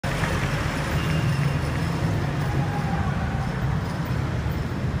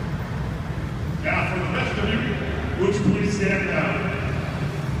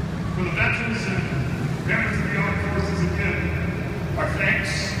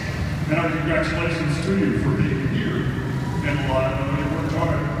And our congratulations to you for being here and live and really worked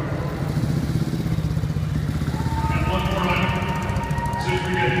hard. And one more item, since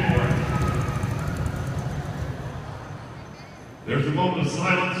we get into it. There's a moment of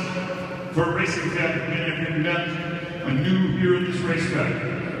silence for a racing fan many of you met anew here at this racetrack.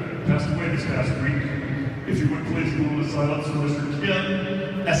 Passed away this past week. If you would please, a moment of silence for Mr.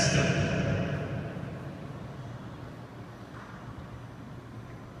 Ken Estep.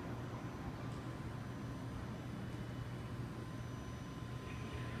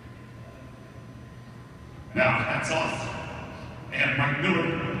 Now, hats off, and Mike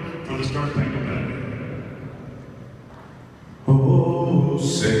Miller for the Star Spangled Banner. Oh,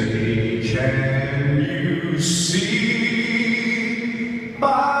 say, can you see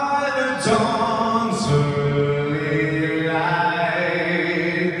by the dawn's early light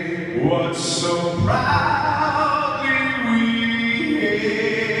what so proudly we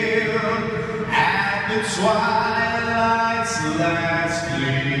hailed at the twilight's last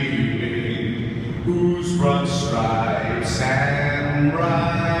gleaming, whose broad stripes and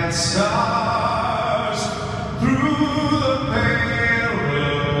bright stars